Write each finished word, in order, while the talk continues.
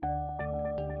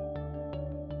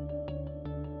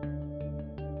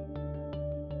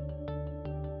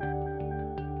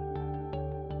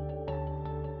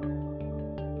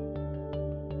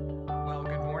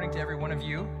every one of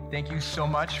you. Thank you so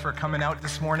much for coming out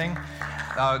this morning.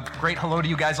 Great hello to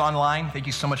you guys online. Thank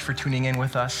you so much for tuning in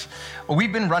with us. Well,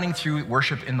 we've been running through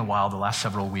Worship in the Wild the last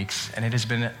several weeks, and it has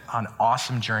been an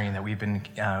awesome journey that we've been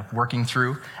working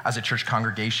through as a church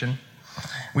congregation.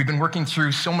 We've been working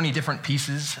through so many different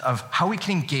pieces of how we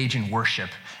can engage in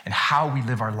worship and how we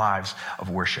live our lives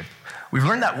of worship. We've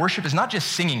learned that worship is not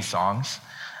just singing songs.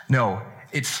 No,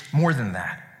 it's more than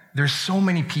that. There's so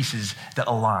many pieces that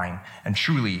align, and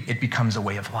truly, it becomes a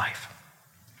way of life.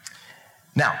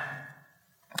 Now,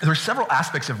 there are several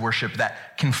aspects of worship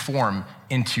that can form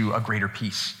into a greater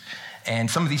piece.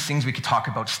 And some of these things we could talk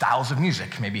about styles of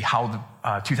music, maybe how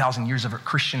the 2,000 years of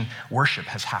Christian worship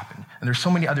has happened. And there's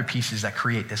so many other pieces that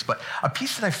create this. But a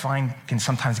piece that I find can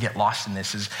sometimes get lost in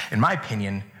this is, in my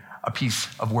opinion, a piece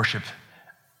of worship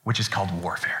which is called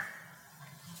warfare.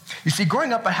 You see,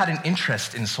 growing up, I had an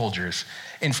interest in soldiers,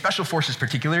 in special forces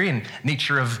particularly, in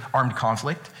nature of armed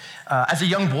conflict. As a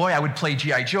young boy, I would play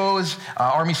G.I. Joes,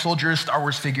 Army soldiers, Star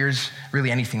Wars figures, really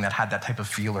anything that had that type of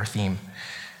feel or theme.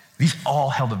 These all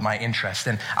held of my interest.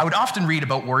 And I would often read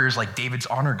about warriors like David's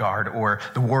Honor Guard or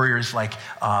the warriors like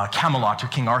Camelot or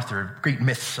King Arthur, great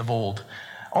myths of old.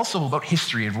 Also about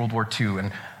history in World War II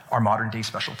and our modern day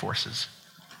special forces.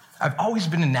 I've always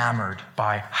been enamored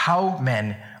by how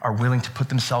men are willing to put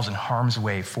themselves in harm's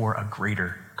way for a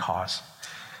greater cause.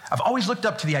 I've always looked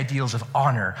up to the ideals of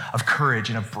honor, of courage,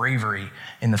 and of bravery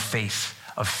in the face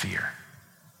of fear.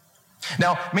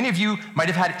 Now, many of you might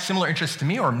have had similar interests to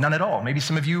me or none at all. Maybe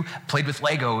some of you played with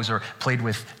Legos or played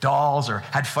with dolls or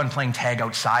had fun playing tag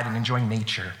outside and enjoying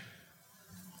nature.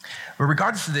 But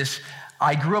regardless of this,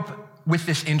 I grew up with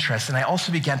this interest, and I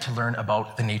also began to learn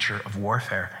about the nature of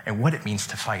warfare and what it means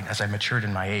to fight as I matured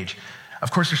in my age.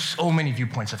 Of course, there's so many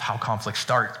viewpoints of how conflicts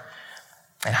start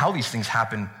and how these things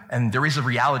happen, and there is a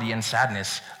reality and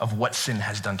sadness of what sin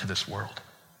has done to this world.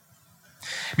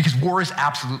 Because war is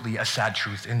absolutely a sad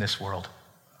truth in this world.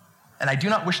 And I do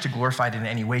not wish to glorify it in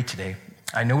any way today.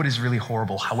 I know it is really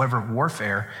horrible. However,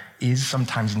 warfare is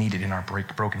sometimes needed in our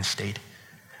broken state.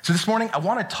 So this morning, I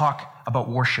want to talk about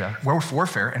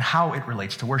warfare and how it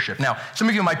relates to worship. Now, some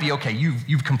of you might be, okay,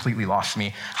 you've completely lost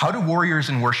me. How do warriors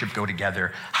and worship go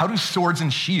together? How do swords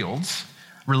and shields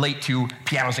relate to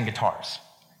pianos and guitars?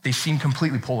 They seem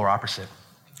completely polar opposite.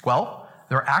 Well,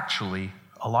 there are actually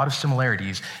a lot of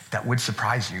similarities that would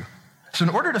surprise you. So in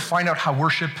order to find out how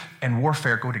worship and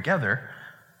warfare go together,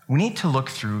 we need to look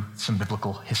through some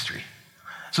biblical history.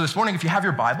 So this morning, if you have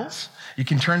your Bibles, you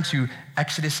can turn to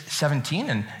Exodus 17,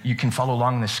 and you can follow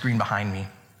along on the screen behind me.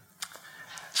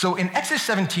 So in Exodus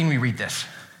 17, we read this.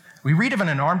 We read of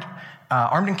an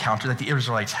armed encounter that the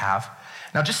Israelites have.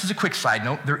 Now, just as a quick side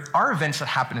note, there are events that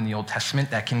happen in the Old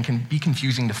Testament that can be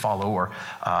confusing to follow or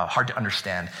hard to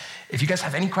understand. If you guys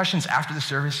have any questions after the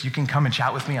service, you can come and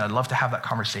chat with me, and I'd love to have that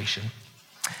conversation.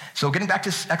 So getting back to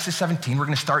Exodus 17, we're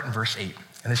going to start in verse 8,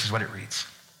 and this is what it reads.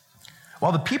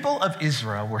 While the people of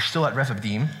Israel were still at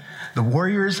Rephidim, the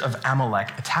warriors of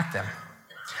Amalek attacked them.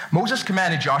 Moses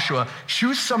commanded Joshua,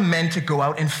 "Choose some men to go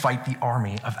out and fight the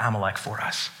army of Amalek for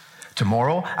us.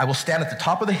 Tomorrow I will stand at the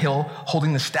top of the hill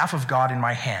holding the staff of God in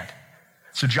my hand."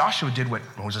 So Joshua did what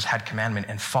Moses had commanded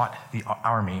and fought the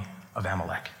army of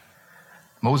Amalek.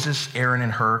 Moses, Aaron,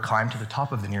 and Hur climbed to the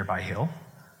top of the nearby hill.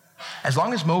 As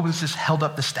long as Moses held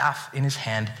up the staff in his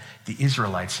hand, the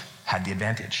Israelites had the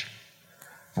advantage.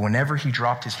 But whenever he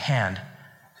dropped his hand,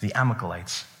 the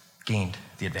Amalekites gained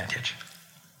the advantage.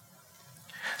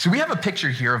 So we have a picture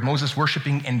here of Moses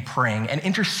worshiping and praying and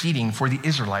interceding for the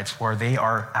Israelites where they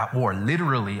are at war,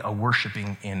 literally a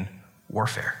worshiping in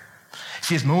warfare.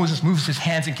 See, as Moses moves his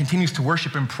hands and continues to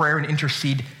worship in prayer and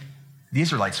intercede, the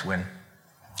Israelites win.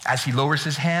 As he lowers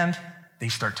his hand, they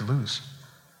start to lose.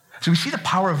 So we see the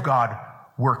power of God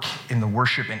work in the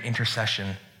worship and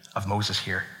intercession of Moses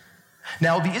here.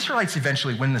 Now, the Israelites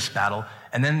eventually win this battle,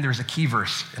 and then there's a key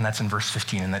verse, and that's in verse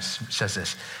 15, and that says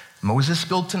this: Moses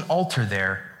built an altar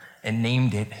there and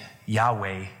named it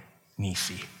Yahweh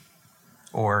Nisi,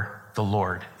 or the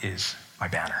Lord is my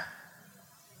banner.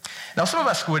 Now, some of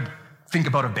us would think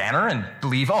about a banner and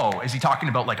believe, oh, is he talking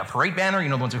about like a parade banner,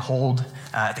 the ones we hold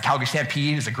at the Calgary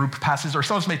Stampede as a group passes, or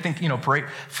some of us may think,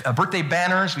 birthday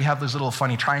banners, we have those little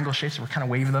funny triangle shapes, so we're kind of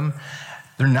waving them.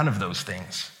 They're none of those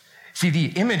things. See, the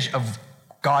image of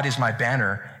God is my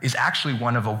banner is actually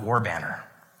one of a war banner.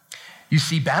 You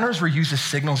see, banners were used as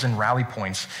signals and rally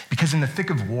points because in the thick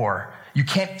of war, you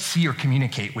can't see or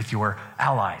communicate with your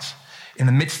allies. In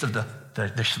the midst of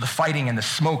the fighting and the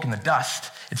smoke and the dust,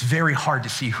 it's very hard to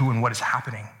see who and what is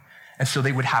happening. And so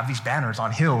they would have these banners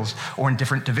on hills or in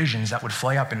different divisions that would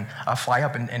fly up in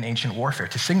ancient warfare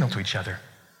to signal to each other.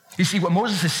 You see, what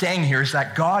Moses is saying here is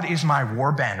that God is my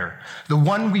war banner, the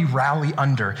one we rally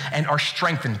under and are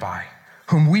strengthened by,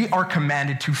 whom we are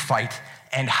commanded to fight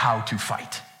and how to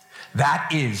fight. That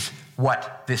is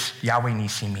what this Yahweh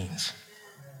Nissi means.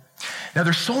 Now,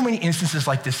 there's so many instances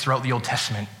like this throughout the Old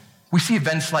Testament. We see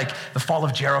events like the fall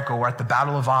of Jericho or at the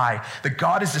Battle of Ai, that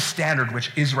God is the standard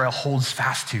which Israel holds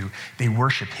fast to. They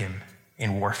worship him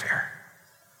in warfare.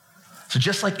 So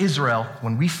just like Israel,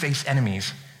 when we face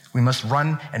enemies, we must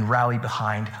run and rally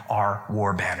behind our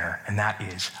war banner, and that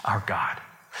is our God.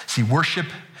 See, worship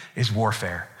is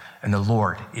warfare, and the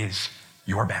Lord is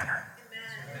your banner.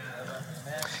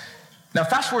 Amen. Now,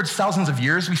 fast forward thousands of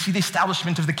years, we see the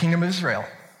establishment of the kingdom of Israel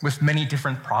with many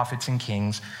different prophets and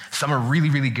kings. Some are really,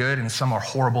 really good, and some are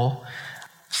horrible.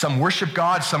 Some worship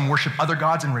God, some worship other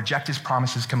gods and reject his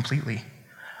promises completely.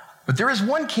 But there is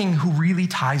one king who really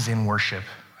ties in worship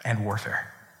and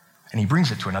warfare, and he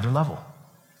brings it to another level.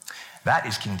 That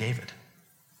is King David.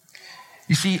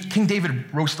 You see, King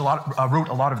David wrote a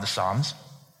lot of the Psalms.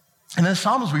 And in the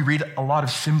Psalms, we read a lot of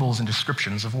symbols and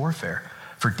descriptions of warfare.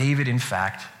 For David, in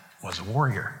fact, was a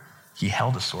warrior. He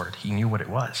held a sword. He knew what it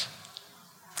was.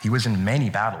 He was in many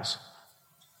battles.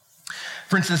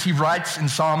 For instance, he writes in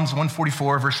Psalms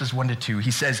 144, verses 1-2,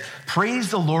 he says, "Praise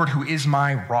the Lord who is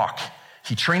my rock.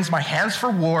 He trains my hands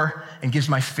for war and gives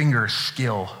my fingers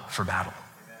skill for battle."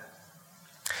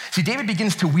 See, David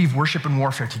begins to weave worship and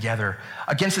warfare together.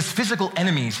 Against his physical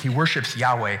enemies, he worships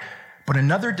Yahweh, but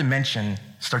another dimension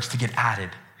starts to get added,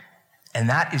 and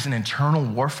that is an internal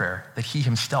warfare that he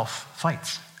himself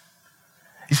fights.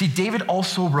 You see, David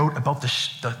also wrote about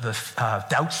the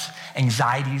doubts,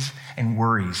 anxieties, and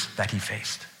worries that he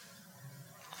faced.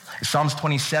 In Psalms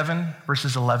 27,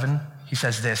 verses 11, he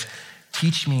says this,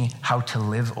 "Teach me how to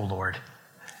live, O Lord.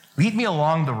 Lead me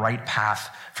along the right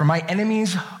path, for my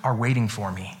enemies are waiting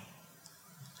for me.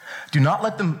 Do not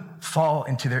let me fall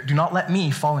into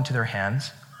their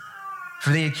hands, for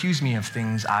they accuse me of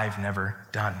things I've never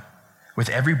done. With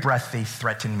every breath they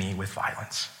threaten me with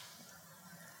violence.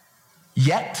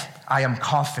 Yet I am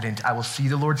confident I will see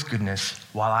the Lord's goodness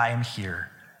while I am here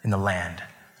in the land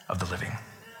of the living."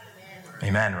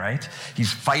 Amen, right?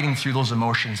 He's fighting through those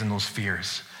emotions and those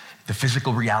fears, the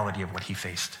physical reality of what he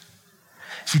faced.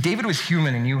 See, David was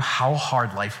human and knew how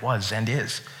hard life was and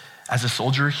is. As a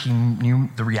soldier, he knew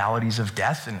the realities of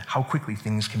death and how quickly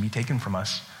things can be taken from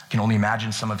us. I can only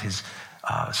imagine some of his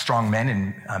strong men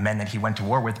and men that he went to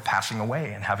war with passing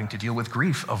away and having to deal with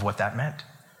grief of what that meant.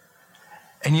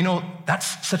 And you know,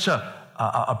 that's such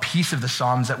a piece of the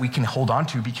Psalms that we can hold on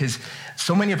to, because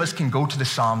so many of us can go to the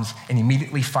Psalms and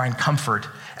immediately find comfort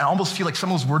and almost feel like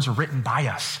some of those words are written by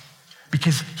us,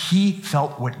 because he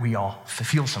felt what we all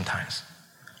feel sometimes.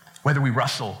 Whether we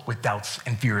wrestle with doubts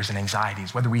and fears and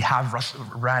anxieties, whether we have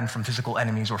ran from physical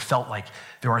enemies or felt like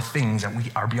there are things that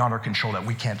we are beyond our control that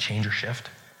we can't change or shift.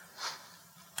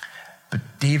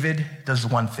 But David does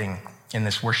one thing in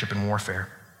this worship and warfare.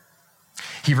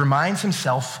 He reminds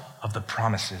himself of the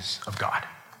promises of God,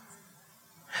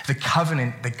 the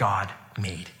covenant that God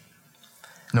made,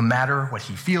 no matter what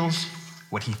he feels,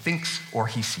 what he thinks, or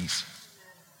he sees.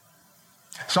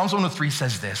 Psalms 103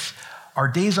 says this, "Our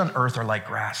days on earth are like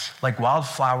grass, like wild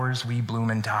flowers we bloom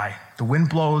and die. The wind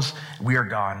blows, we are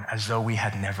gone, as though we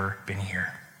had never been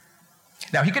here."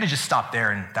 Now, he could have just stopped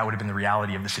there and that would have been the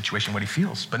reality of the situation, what he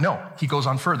feels. But no, he goes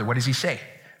on further. What does he say?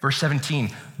 Verse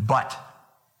 17, "But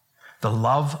the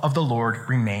love of the Lord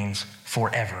remains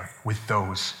forever with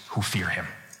those who fear him."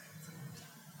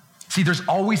 See, there's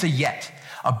always a yet,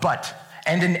 a but,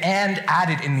 and an and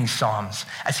added in these Psalms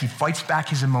as he fights back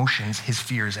his emotions, his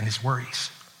fears, and his worries.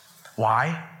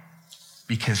 Why?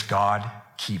 Because God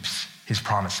keeps his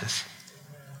promises.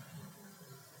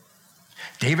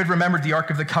 David remembered the Ark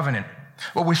of the Covenant,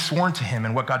 what was sworn to him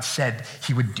and what God said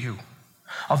he would do.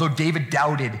 Although David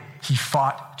doubted, he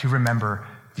fought to remember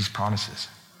these promises.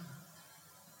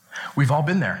 We've all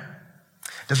been there.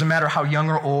 Doesn't matter how young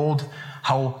or old,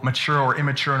 how mature or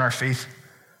immature in our faith,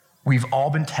 we've all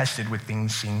been tested with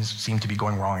things seem to be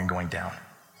going wrong and going down.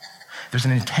 There's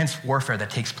an intense warfare that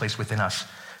takes place within us.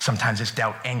 Sometimes it's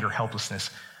doubt, anger, helplessness.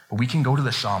 But we can go to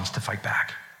the Psalms to fight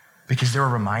back because there are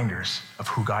reminders of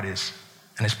who God is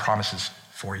and his promises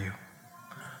for you.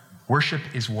 Worship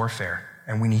is warfare,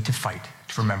 and we need to fight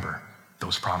to remember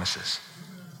those promises.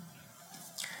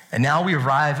 And now we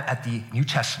arrive at the New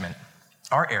Testament,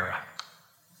 our era.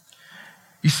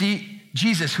 You see,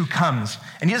 Jesus who comes,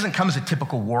 and he doesn't come as a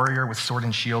typical warrior with sword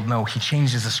and shield. No, he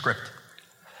changes the script.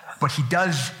 But he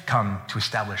does come to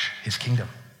establish his kingdom.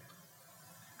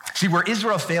 See, where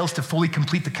Israel fails to fully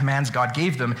complete the commands God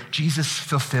gave them, Jesus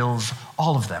fulfills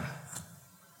all of them.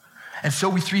 And so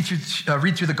we read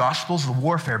through the Gospels, the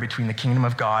warfare between the kingdom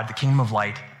of God, the kingdom of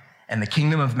light, and the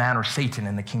kingdom of man, or Satan,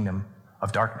 and the kingdom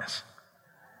of darkness.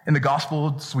 In the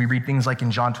Gospels, we read things like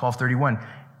in John 12:31,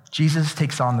 Jesus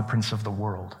takes on the prince of the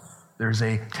world. There's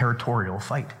a territorial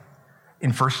fight.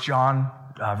 In 1 John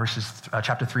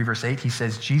chapter 3, verse 8, he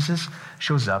says, Jesus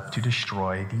shows up to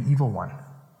destroy the evil one.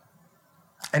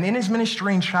 And in his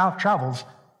ministry and travels,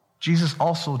 Jesus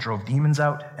also drove demons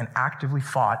out and actively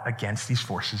fought against these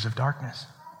forces of darkness.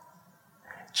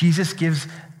 Jesus gives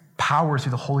power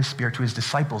through the Holy Spirit to his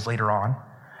disciples later on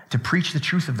to preach the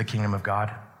truth of the kingdom of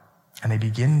God, and they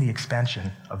begin the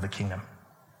expansion of the kingdom.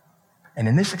 And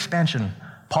in this expansion,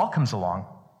 Paul comes along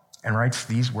and writes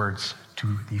these words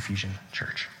to the Ephesian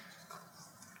church.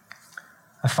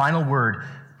 A final word,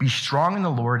 be strong in the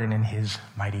Lord and in his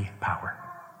mighty power.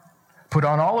 Put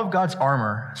on all of God's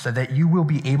armor so that you will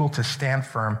be able to stand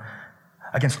firm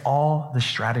against all the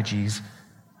strategies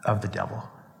of the devil.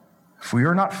 For we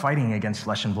are not fighting against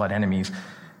flesh and blood enemies.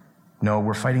 No,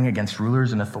 we're fighting against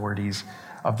rulers and authorities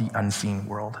of the unseen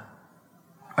world,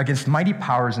 against mighty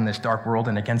powers in this dark world,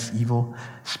 and against evil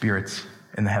spirits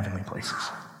in the heavenly places.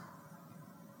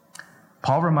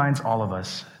 Paul reminds all of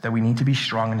us that we need to be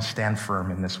strong and stand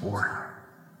firm in this war.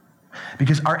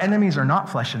 Because our enemies are not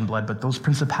flesh and blood, but those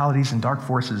principalities and dark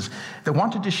forces that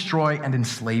want to destroy and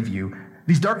enslave you.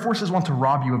 These dark forces want to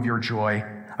rob you of your joy,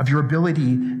 of your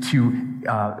ability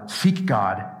to seek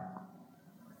God.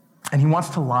 And he wants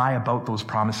to lie about those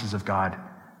promises of God,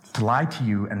 to lie to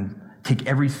you and take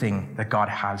everything that God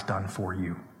has done for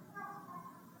you.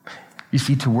 You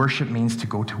see, to worship means to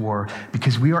go to war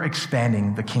because we are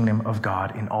expanding the kingdom of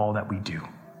God in all that we do.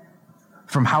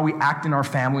 From how we act in our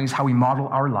families, how we model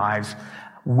our lives,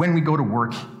 when we go to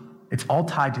work, it's all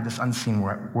tied to this unseen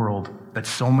world that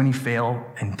so many fail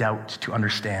and doubt to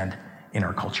understand in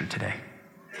our culture today.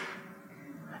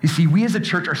 You see, we as a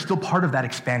church are still part of that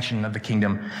expansion of the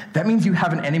kingdom. That means you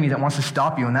have an enemy that wants to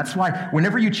stop you, and that's why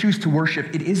whenever you choose to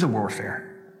worship, it is a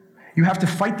warfare. You have to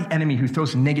fight the enemy who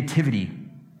throws negativity.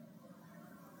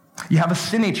 You have a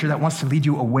sin nature that wants to lead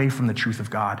you away from the truth of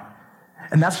God.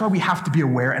 And that's why we have to be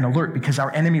aware and alert, because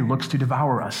our enemy looks to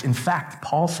devour us. In fact,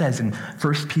 Paul says in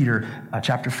 1 Peter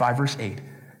chapter 5, verse 8,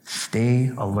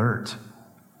 stay alert.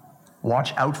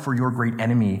 Watch out for your great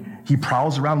enemy. He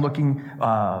prowls around like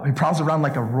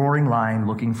a roaring lion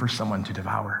looking for someone to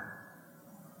devour.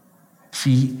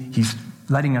 See, he's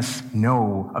letting us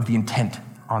know of the intent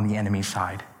on the enemy's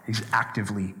side. He's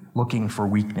actively looking for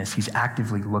weakness. He's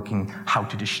actively looking how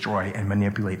to destroy and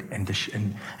manipulate and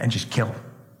just kill.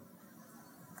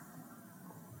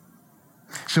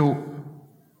 So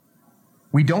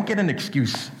we don't get an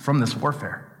excuse from this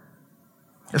warfare.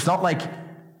 It's not like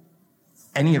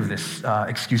any of this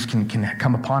excuse can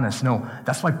come upon us. No,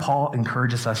 that's why Paul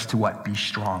encourages us to what? Be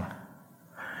strong.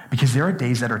 Because there are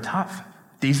days that are tough,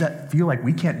 days that feel like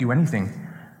we can't do anything.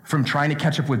 From trying to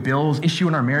catch up with bills, issue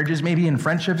in our marriages, maybe in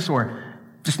friendships, or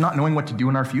just not knowing what to do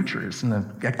in our futures in the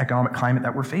economic climate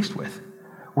that we're faced with.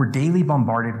 We're daily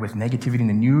bombarded with negativity in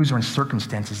the news or in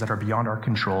circumstances that are beyond our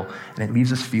control, and it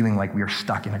leaves us feeling like we are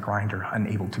stuck in a grinder,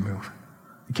 unable to move.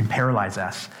 It can paralyze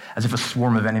us, as if a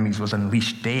swarm of enemies was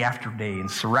unleashed day after day and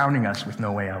surrounding us with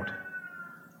no way out.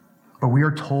 But we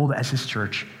are told as his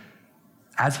church,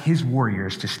 as his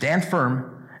warriors, to stand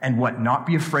firm and what? Not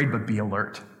be afraid, but be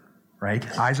alert. Right?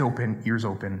 Eyes open, ears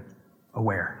open,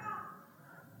 aware.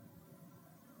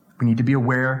 We need to be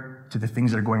aware to the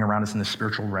things that are going around us in the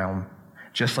spiritual realm.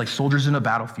 Just like soldiers in a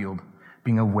battlefield,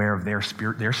 being aware of their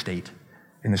spirit, their state.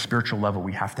 In the spiritual level,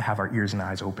 we have to have our ears and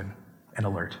eyes open and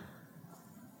alert.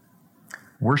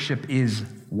 Worship is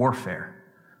warfare.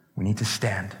 We need to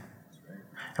stand,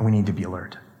 and we need to be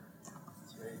alert.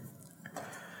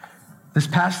 This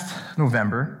past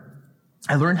November,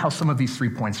 I learned how some of these 3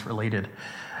 points related.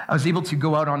 I was able to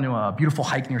go out on a beautiful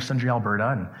hike near Sundre, Alberta,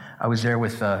 and I was there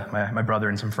with my brother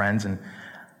and some friends. And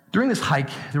during this hike,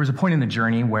 there was a point in the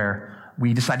journey where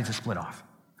we decided to split off.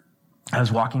 I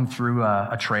was walking through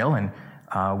a trail, and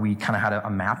we kind of had a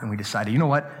map, and we decided, you know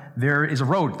what? There is a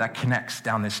road that connects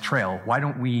down this trail. Why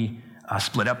don't we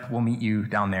split up? We'll meet you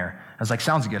down there. I was like,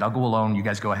 sounds good. I'll go alone. You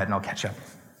guys go ahead, and I'll catch up.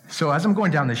 So as I'm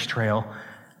going down this trail,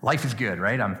 life is good,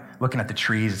 right? I'm looking at the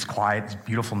trees. It's quiet. It's a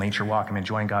beautiful nature walk. I'm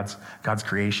enjoying God's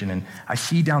creation. And I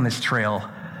see down this trail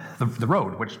the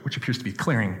road, which appears to be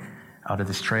clearing out of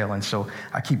this trail. And so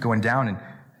I keep going down, and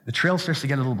the trail starts to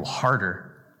get a little bit harder.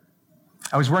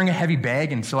 I was wearing a heavy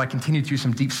bag, and so I continued through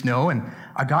some deep snow, and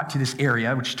I got to this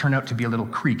area, which turned out to be a little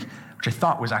creek, which I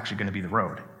thought was actually going to be the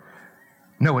road.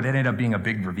 No, it ended up being a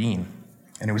big ravine,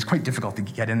 and it was quite difficult to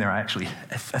get in there. I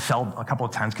fell a couple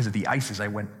of times because of the ice as I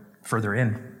went further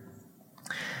in.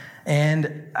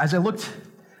 And as I looked,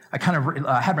 I kind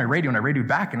of had my radio, and I radioed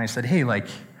back, and I said, hey, like,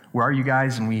 where are you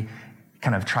guys? And we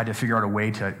kind of tried to figure out a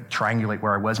way to triangulate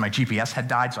where I was. My GPS had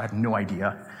died, so I had no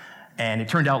idea. And it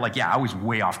turned out, like, yeah, I was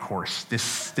way off course.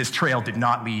 This trail did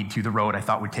not lead to the road I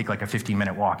thought would take like a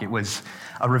 15-minute walk. It was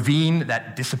a ravine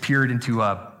that disappeared into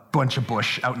a bunch of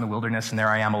bush out in the wilderness, and there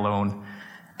I am alone.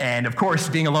 And of course,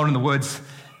 being alone in the woods,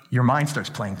 your mind starts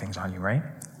playing things on you, right?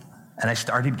 And I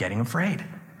started getting afraid.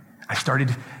 I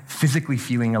started physically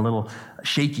feeling a little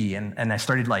shaky, and I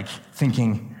started like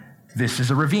thinking, this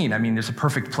is a ravine. I mean, there's a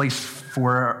perfect place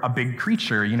for a big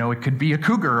creature. You know, it could be a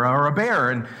cougar or a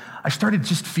bear. And I started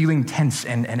just feeling tense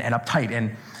and uptight.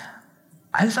 And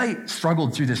as I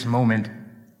struggled through this moment,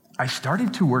 I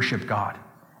started to worship God.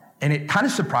 And it kind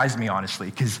of surprised me, honestly,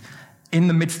 because in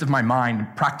the midst of my mind,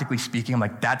 practically speaking, I'm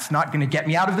like, that's not going to get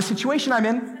me out of the situation I'm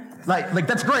in. Like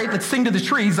that's great. Let's sing to the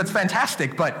trees. That's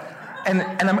fantastic. And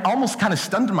I'm almost kind of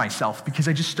stunned to myself because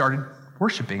I just started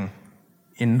worshiping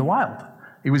in the wild.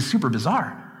 It was super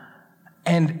bizarre.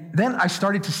 And then I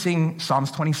started to sing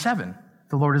Psalms 27.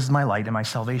 The Lord is my light and my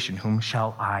salvation. Whom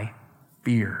shall I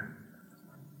fear?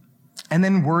 And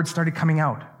then words started coming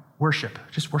out. Worship,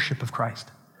 just worship of Christ.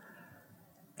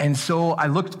 And so I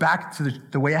looked back to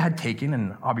the way I had taken,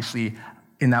 and obviously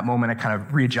in that moment I kind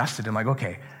of readjusted. I'm like,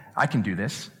 okay, I can do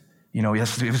this. You know,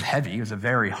 yes, it was heavy. It was a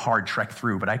very hard trek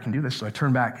through, but I can do this. So I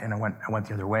turned back and I went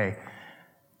the other way,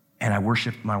 and I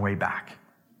worshiped my way back.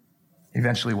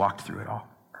 Eventually walked through it all.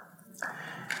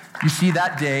 You see,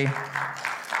 that day,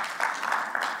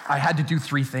 I had to do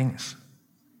 3 things.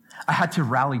 I had to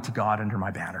rally to God under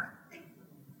my banner.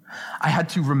 I had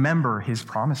to remember his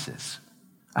promises.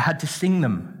 I had to sing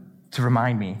them to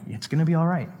remind me, it's going to be all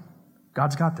right.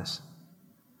 God's got this.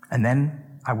 And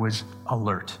then I was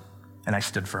alert, and I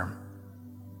stood firm.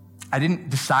 I didn't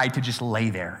decide to just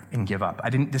lay there and give up. I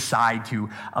didn't decide to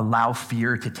allow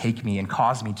fear to take me and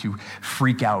cause me to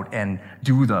freak out and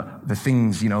do the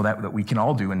things, you know, that we can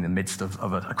all do in the midst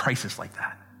of a crisis like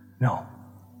that. No.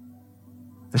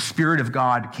 The Spirit of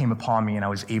God came upon me, and I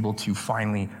was able to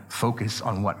finally focus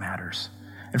on what matters.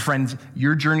 And friends,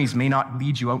 your journeys may not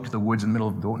lead you out to the woods in the middle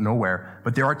of nowhere,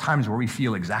 but there are times where we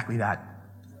feel exactly that.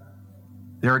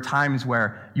 There are times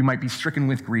where you might be stricken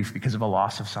with grief because of a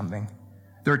loss of something.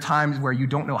 There are times where you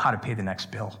don't know how to pay the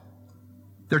next bill.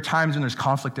 There are times when there's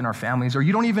conflict in our families, or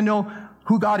you don't even know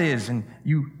who God is, and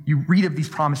you read of these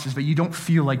promises, but you don't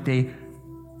feel like they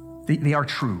are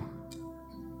true.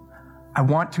 I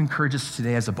want to encourage us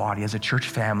today as a body, as a church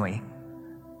family,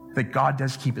 that God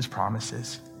does keep his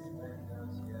promises.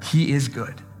 He is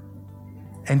good.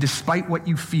 And despite what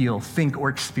you feel, think, or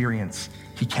experience,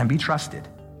 he can be trusted.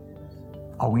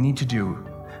 All we need to do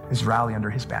is rally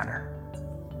under his banner.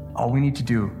 All we need to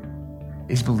do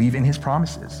is believe in his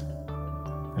promises.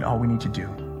 And all we need to do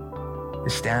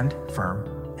is stand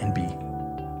firm and be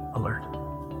alert.